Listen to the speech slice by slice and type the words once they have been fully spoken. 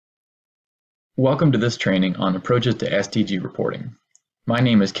Welcome to this training on approaches to SDG reporting. My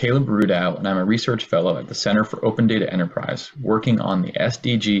name is Caleb Rudow, and I'm a research fellow at the Center for Open Data Enterprise, working on the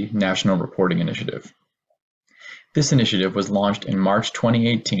SDG National Reporting Initiative. This initiative was launched in March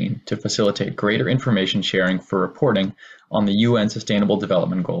 2018 to facilitate greater information sharing for reporting on the UN Sustainable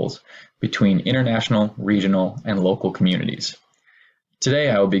Development Goals between international, regional, and local communities.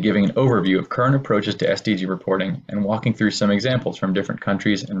 Today, I will be giving an overview of current approaches to SDG reporting and walking through some examples from different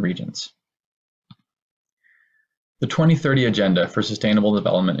countries and regions. The 2030 Agenda for Sustainable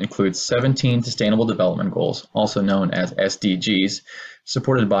Development includes 17 Sustainable Development Goals, also known as SDGs,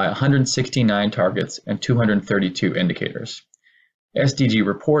 supported by 169 targets and 232 indicators. SDG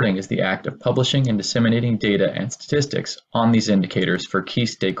reporting is the act of publishing and disseminating data and statistics on these indicators for key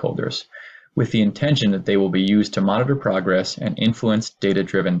stakeholders, with the intention that they will be used to monitor progress and influence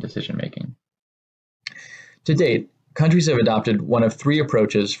data-driven decision-making. To date, countries have adopted one of three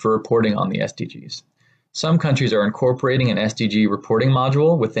approaches for reporting on the SDGs. Some countries are incorporating an SDG reporting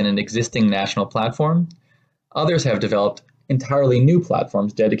module within an existing national platform. Others have developed entirely new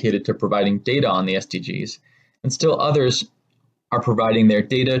platforms dedicated to providing data on the SDGs, and still others are providing their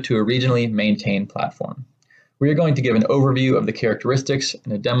data to a regionally maintained platform. We are going to give an overview of the characteristics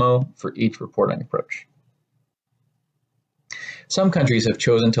and a demo for each reporting approach. Some countries have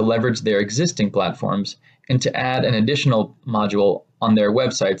chosen to leverage their existing platforms and to add an additional module on their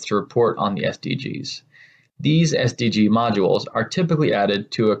websites to report on the SDGs. These SDG modules are typically added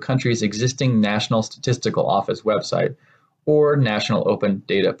to a country's existing National Statistical Office website or National Open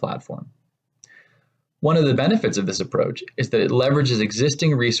Data Platform. One of the benefits of this approach is that it leverages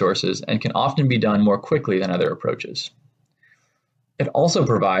existing resources and can often be done more quickly than other approaches. It also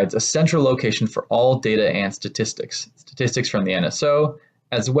provides a central location for all data and statistics from the NSO,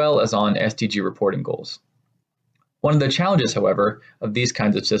 as well as on SDG reporting goals. One of the challenges, however, of these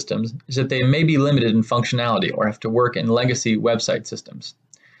kinds of systems is that they may be limited in functionality or have to work in legacy website systems.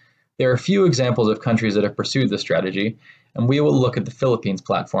 There are a few examples of countries that have pursued this strategy, and we will look at the Philippines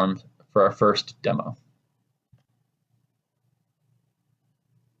platform for our first demo.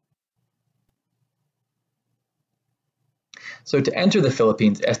 So to enter the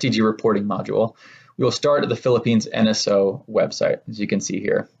Philippines SDG reporting module, we will start at the Philippines NSO website, as you can see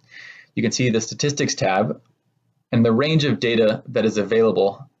here. You can see the Statistics tab and the range of data that is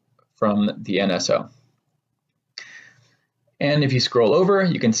available from the NSO. And if you scroll over,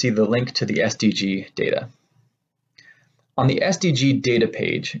 you can see the link to the SDG data. On the SDG data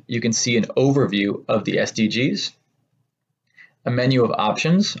page, you can see an overview of the SDGs, a menu of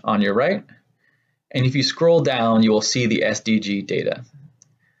options on your right, and if you scroll down, you will see the SDG data.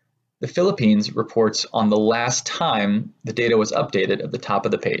 The Philippines reports on the last time the data was updated at the top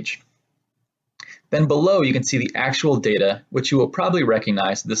of the page. Then below, you can see the actual data, which you will probably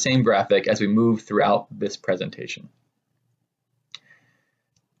recognize the same graphic as we move throughout this presentation.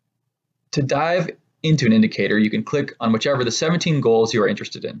 To dive into an indicator, you can click on whichever the 17 goals you are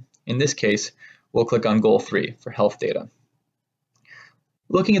interested in. In this case, we'll click on Goal 3 for health data.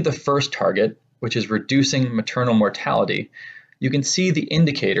 Looking at the first target, which is reducing maternal mortality, you can see the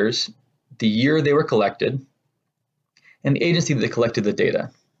indicators, the year they were collected, and the agency that they collected the data.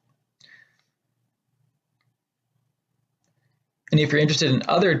 And if you're interested in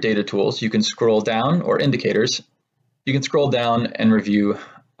other data tools, you can scroll down, or indicators, you can scroll down and review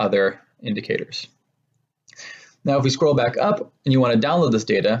other indicators. Now, if we scroll back up and you want to download this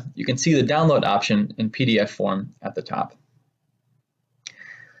data, you can see the download option in PDF form at the top.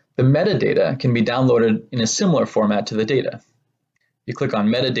 The metadata can be downloaded in a similar format to the data. You click on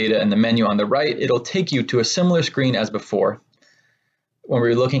metadata in the menu on the right, it'll take you to a similar screen as before when we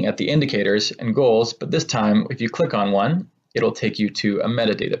were looking at the indicators and goals, but this time, if you click on one, it'll take you to a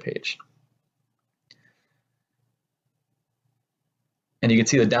metadata page. And you can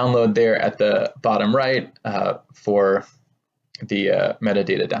see the download there at the bottom right for the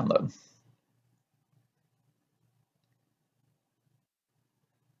metadata download.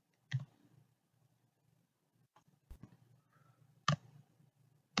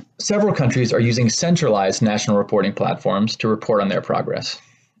 Several countries are using centralized national reporting platforms to report on their progress.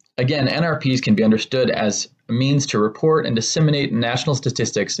 Again, NRPs can be understood as a means to report and disseminate national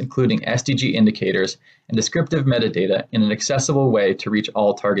statistics, including SDG indicators and descriptive metadata, in an accessible way to reach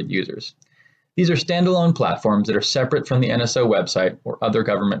all target users. These are standalone platforms that are separate from the NSO website or other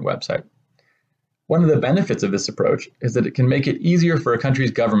government website. One of the benefits of this approach is that it can make it easier for a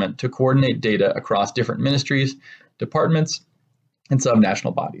country's government to coordinate data across different ministries, departments, and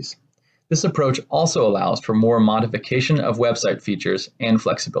subnational bodies. This approach also allows for more modification of website features and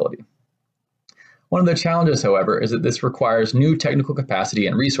flexibility. One of the challenges, however, is that this requires new technical capacity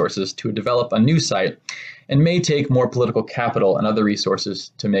and resources to develop a new site and may take more political capital and other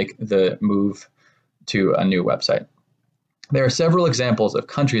resources to make the move to a new website. There are several examples of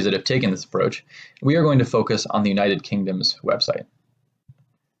countries that have taken this approach. We are going to focus on the United Kingdom's website.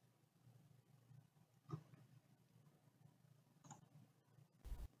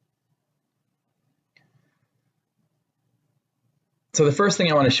 So the first thing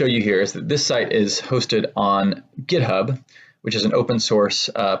I want to show you here is that this site is hosted on GitHub, which is an open source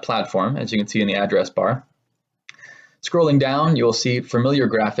platform, as you can see in the address bar. Scrolling down, you'll see familiar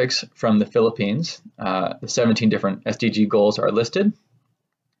graphics from the Philippines. The 17 different SDG goals are listed.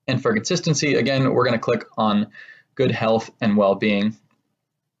 And for consistency, again, we're going to click on good health and well-being.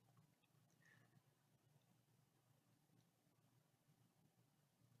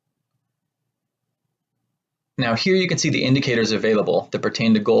 Now here you can see the indicators available that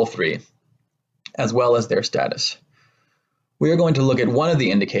pertain to Goal 3, as well as their status. We are going to look at one of the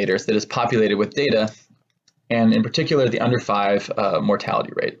indicators that is populated with data, and in particular the under 5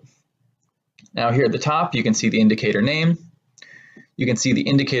 mortality rate. Now here at the top you can see the indicator name. You can see the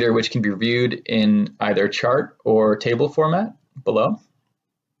indicator, which can be viewed in either chart or table format below.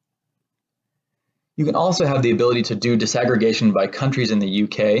 You can also have the ability to do disaggregation by countries in the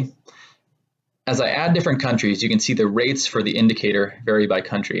UK. As I add different countries, you can see the rates for the indicator vary by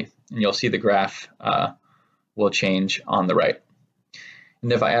country, and you'll see the graph will change on the right.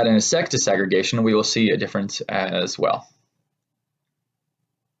 And if I add in a sex disaggregation, we will see a difference as well.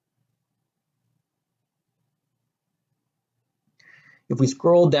 If we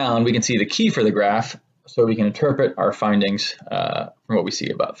scroll down, we can see the key for the graph, so we can interpret our findings from what we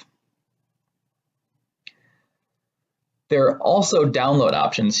see above. There are also download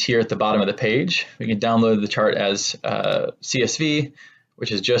options here at the bottom of the page. We can download the chart as CSV,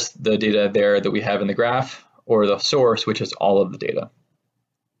 which is just the data there that we have in the graph, or the source, which is all of the data.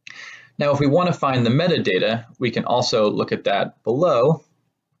 Now, if we want to find the metadata, we can also look at that below.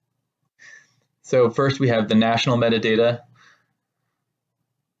 So first we have the national metadata,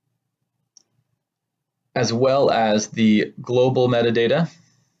 as well as the global metadata,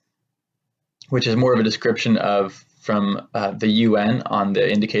 which is more of a description of from the UN on the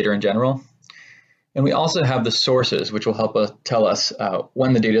indicator in general. And we also have the sources, which will help us tell us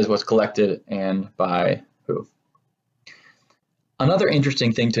when the data was collected and by who. Another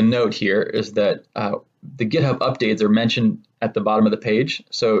interesting thing to note here is that the GitHub updates are mentioned at the bottom of the page.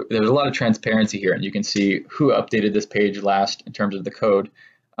 So there's a lot of transparency here, and you can see who updated this page last in terms of the code,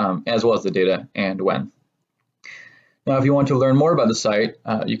 as well as the data and when. Now, if you want to learn more about the site,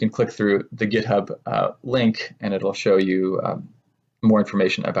 you can click through the GitHub link, and it'll show you more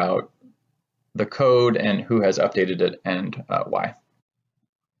information about the code and who has updated it and why.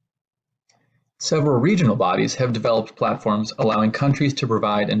 Several regional bodies have developed platforms allowing countries to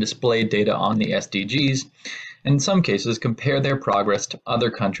provide and display data on the SDGs, and in some cases compare their progress to other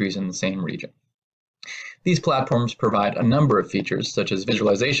countries in the same region. These platforms provide a number of features, such as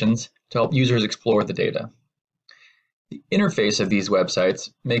visualizations, to help users explore the data. The interface of these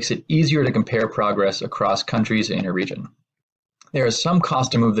websites makes it easier to compare progress across countries in a region. There is some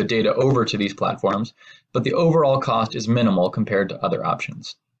cost to move the data over to these platforms, but the overall cost is minimal compared to other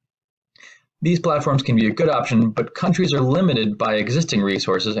options. These platforms can be a good option, but countries are limited by existing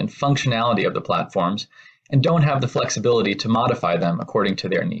resources and functionality of the platforms and don't have the flexibility to modify them according to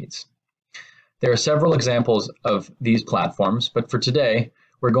their needs. There are several examples of these platforms, but for today,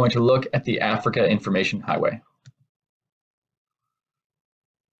 we're going to look at the Africa Information Highway.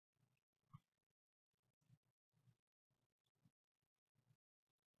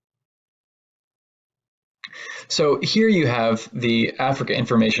 So here you have the Africa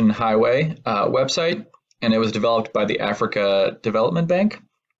Information Highway website, and it was developed by the Africa Development Bank.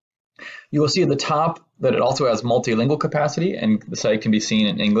 You will see at the top that it also has multilingual capacity, and the site can be seen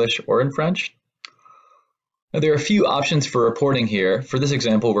in English or in French. Now, there are a few options for reporting here. For this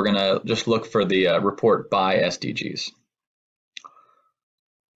example, we're going to just look for the report by SDGs.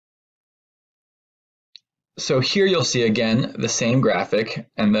 So here you'll see again the same graphic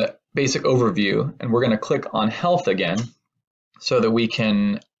and the basic overview, and we're going to click on health again so that we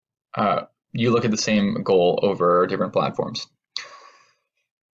can you look at the same goal over different platforms.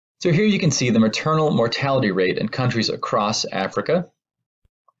 So here you can see the maternal mortality rate in countries across Africa,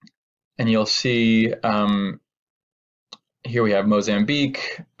 and you'll see here we have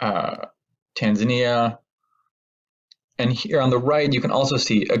Mozambique, Tanzania, and here on the right, you can also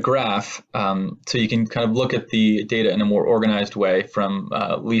see a graph, so you can kind of look at the data in a more organized way from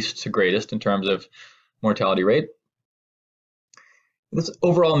least to greatest in terms of mortality rate. This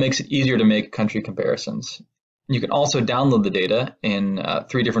overall makes it easier to make country comparisons. You can also download the data in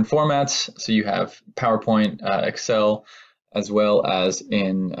 3 different formats. So you have PowerPoint, Excel, as well as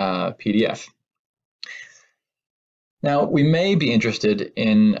in PDF. Now, we may be interested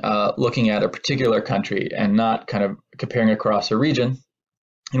in looking at a particular country and not kind of comparing across a region,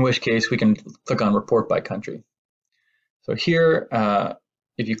 in which case we can click on Report by Country. So here,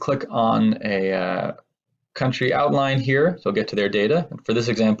 if you click on a country outline here, so we'll get to their data. And for this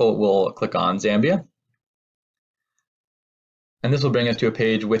example, we'll click on Zambia. And this will bring us to a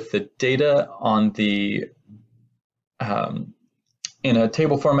page with the data on the in a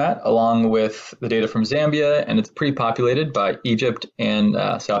table format along with the data from Zambia, and it's pre-populated by Egypt and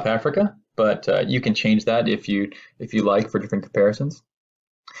South Africa, but you can change that if you like for different comparisons.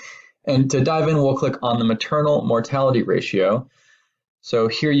 And to dive in, we'll click on the maternal mortality ratio. So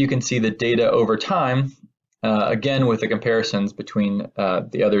here you can see the data over time, again with the comparisons between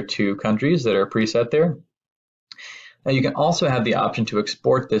the other 2 countries that are preset there. Now you can also have the option to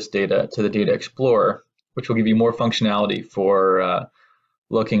export this data to the Data Explorer, which will give you more functionality for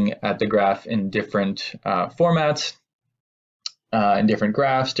looking at the graph in different formats, in different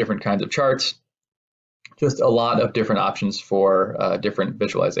graphs, different kinds of charts. Just a lot of different options for different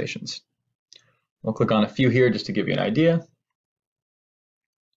visualizations. We'll click on a few here just to give you an idea.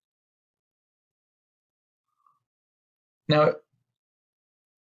 Now,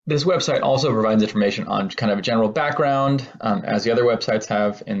 this website also provides information on kind of a general background, as the other websites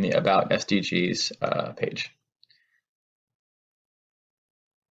have in the About SDGs page.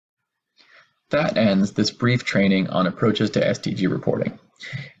 That ends this brief training on approaches to SDG reporting.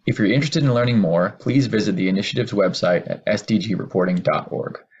 If you're interested in learning more, please visit the initiative's website at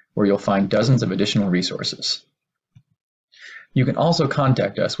sdgreporting.org, where you'll find dozens of additional resources. You can also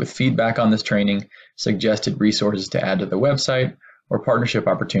contact us with feedback on this training, suggested resources to add to the website, or partnership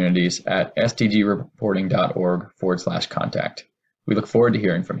opportunities at sdgreporting.org/contact. We look forward to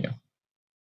hearing from you.